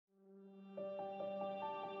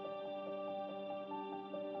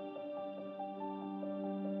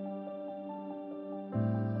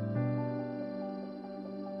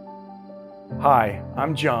Hi,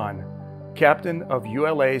 I'm John, captain of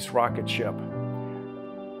ULA's RocketShip.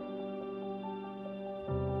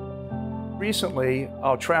 Recently,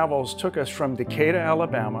 our travels took us from Decatur,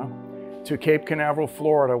 Alabama to Cape Canaveral,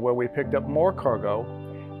 Florida, where we picked up more cargo,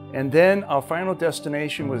 and then our final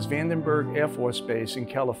destination was Vandenberg Air Force Base in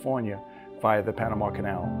California via the Panama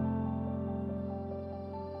Canal.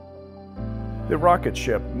 The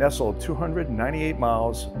RocketShip, nestled 298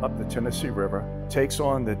 miles up the Tennessee River, takes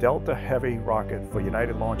on the Delta Heavy rocket for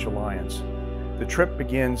United Launch Alliance. The trip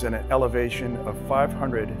begins at an elevation of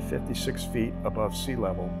 556 feet above sea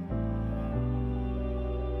level.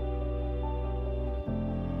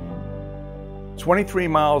 "23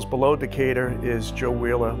 miles below Decatur is Joe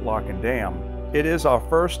Wheeler Lock and Dam. It is our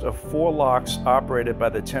first of 4 locks operated by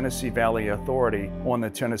the Tennessee Valley Authority on the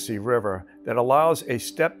Tennessee River that allows a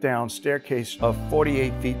step-down staircase of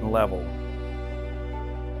 48 feet in level.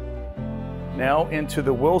 Now into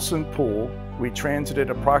the Wilson Pool, we transited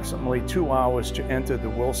approximately 2 hours to enter the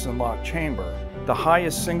Wilson Lock Chamber, the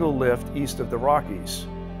highest single lift east of the Rockies.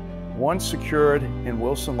 Once secured in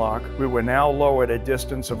Wilson Lock, we were now lowered a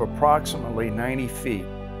distance of approximately 90 feet.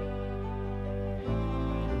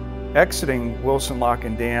 Exiting Wilson Lock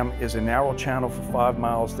and Dam is a narrow channel for 5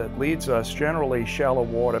 miles that leads us generally shallow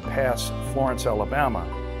water past Florence, Alabama.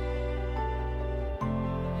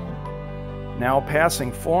 Now passing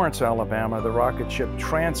Florence, Alabama, the RocketShip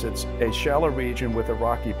transits a shallow region with a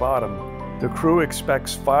rocky bottom. The crew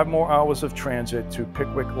expects 5 more hours of transit to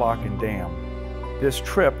Pickwick Lock and Dam. This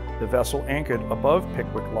trip, the vessel anchored above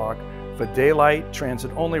Pickwick Lock for daylight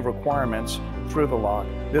transit-only requirements through the lock.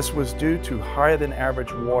 This was due to higher than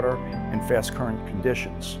average water and fast current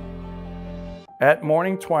conditions. At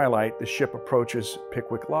morning twilight, the ship approaches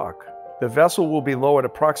Pickwick Lock. The vessel will be lowered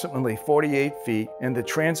approximately 48 feet, and the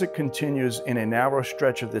transit continues in a narrow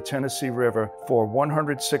stretch of the Tennessee River for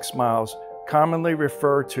 106 miles, commonly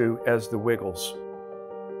referred to as the Wiggles.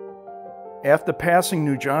 After passing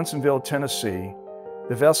New Johnsonville, Tennessee,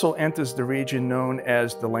 the vessel enters the region known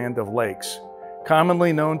as the Land of Lakes,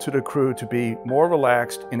 commonly known to the crew to be more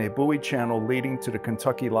relaxed in a buoy channel leading to the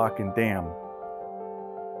Kentucky Lock and Dam.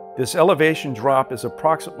 This elevation drop is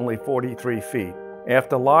approximately 43 feet.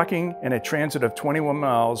 After locking and a transit of 21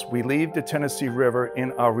 miles, we leave the Tennessee River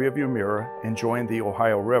in our rearview mirror and join the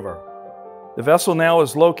Ohio River. The vessel now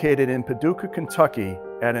is located in Paducah, Kentucky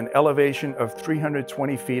at an elevation of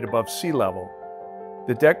 320 feet above sea level.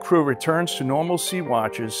 The deck crew returns to normal sea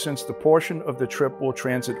watches since the portion of the trip will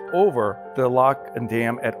transit over the Lock and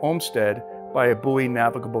Dam at Olmsted by a buoy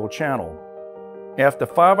navigable channel. After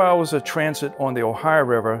 5 hours of transit on the Ohio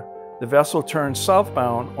River, the vessel turns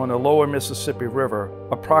southbound on the lower Mississippi River,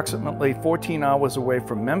 approximately 14 hours away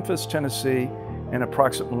from Memphis, Tennessee, and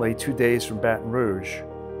approximately 2 days from Baton Rouge.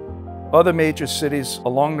 Other major cities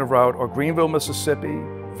along the route are Greenville, Mississippi,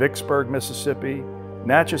 Vicksburg, Mississippi,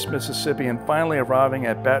 Natchez, Mississippi, and finally arriving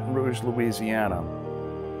at Baton Rouge, Louisiana.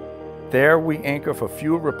 There we anchor for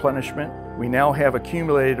fuel replenishment. We now have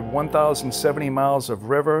accumulated 1,070 miles of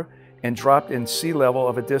river and dropped in sea level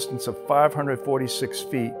of a distance of 546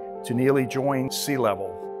 feet to nearly join sea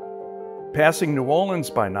level. Passing New Orleans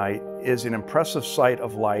by night is an impressive sight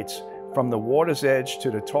of lights from the water's edge to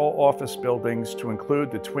the tall office buildings to include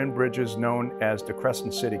the twin bridges known as the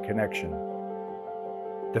Crescent City Connection.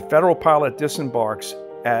 The Federal pilot disembarks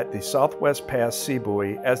at the Southwest Pass Sea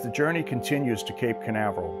Buoy as the journey continues to Cape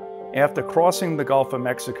Canaveral. After crossing the Gulf of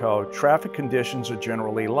Mexico, traffic conditions are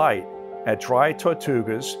generally light. At Dry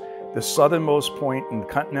Tortugas, the southernmost point in the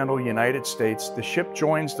continental United States, the ship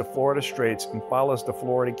joins the Florida Straits and follows the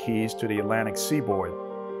Florida Keys to the Atlantic seaboard.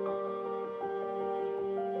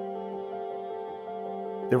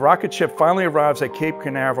 The RocketShip finally arrives at Cape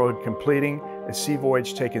Canaveral, completing a sea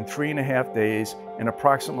voyage taking 3.5 days and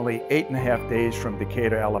approximately 8.5 days from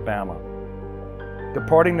Decatur, Alabama.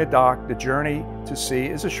 Departing the dock, the journey to sea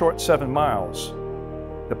is a short 7 miles.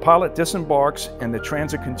 The pilot disembarks and the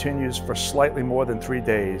transit continues for slightly more than 3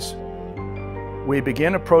 days. We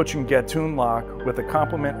begin approaching Gatun Lock with a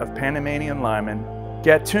complement of Panamanian linemen.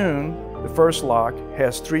 Gatun, the first lock,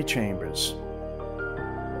 has 3 chambers.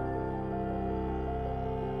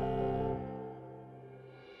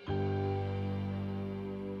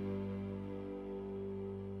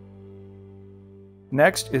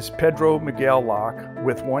 Next is Pedro Miguel Lock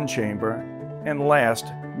with 1 chamber, and last,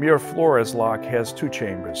 Miraflores Lock has 2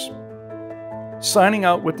 chambers. Signing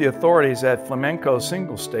out with the authorities at Flamenco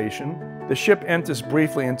Single Station, the ship enters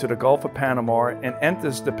briefly into the Gulf of Panama and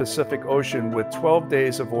enters the Pacific Ocean with 12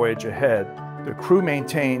 days of voyage ahead. The crew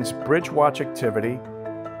maintains bridge watch activity,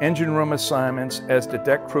 engine room assignments as the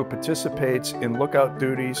deck crew participates in lookout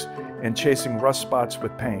duties and chasing rust spots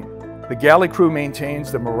with paint. The galley crew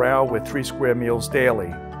maintains the morale with 3 square meals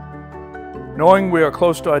daily. Knowing we are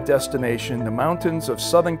close to our destination, the mountains of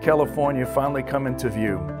Southern California finally come into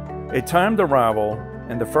view. A timed arrival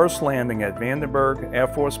and the first landing at Vandenberg Air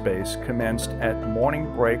Force Base commenced at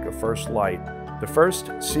morning break of first light. The first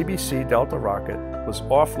CBC Delta rocket was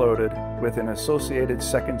offloaded with an associated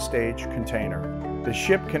second stage container. The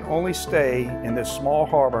ship can only stay in this small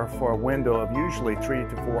harbor for a window of usually 3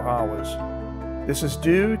 to 4 hours. This is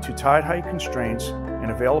due to tide height constraints and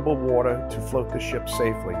available water to float the ship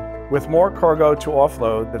safely. With more cargo to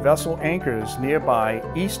offload, the vessel anchors nearby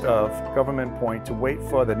east of Government Point to wait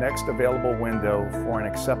for the next available window for an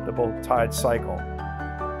acceptable tide cycle.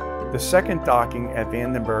 The second docking at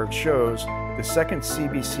Vandenberg shows the second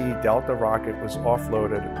CBC Delta rocket was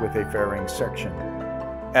offloaded with a fairing section.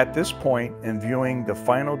 At this point, in viewing the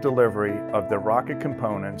final delivery of the rocket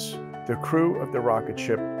components, the crew of the rocket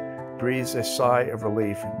ship breathes a sigh of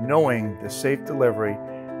relief knowing the safe delivery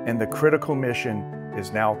and the critical mission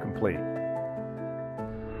is now complete.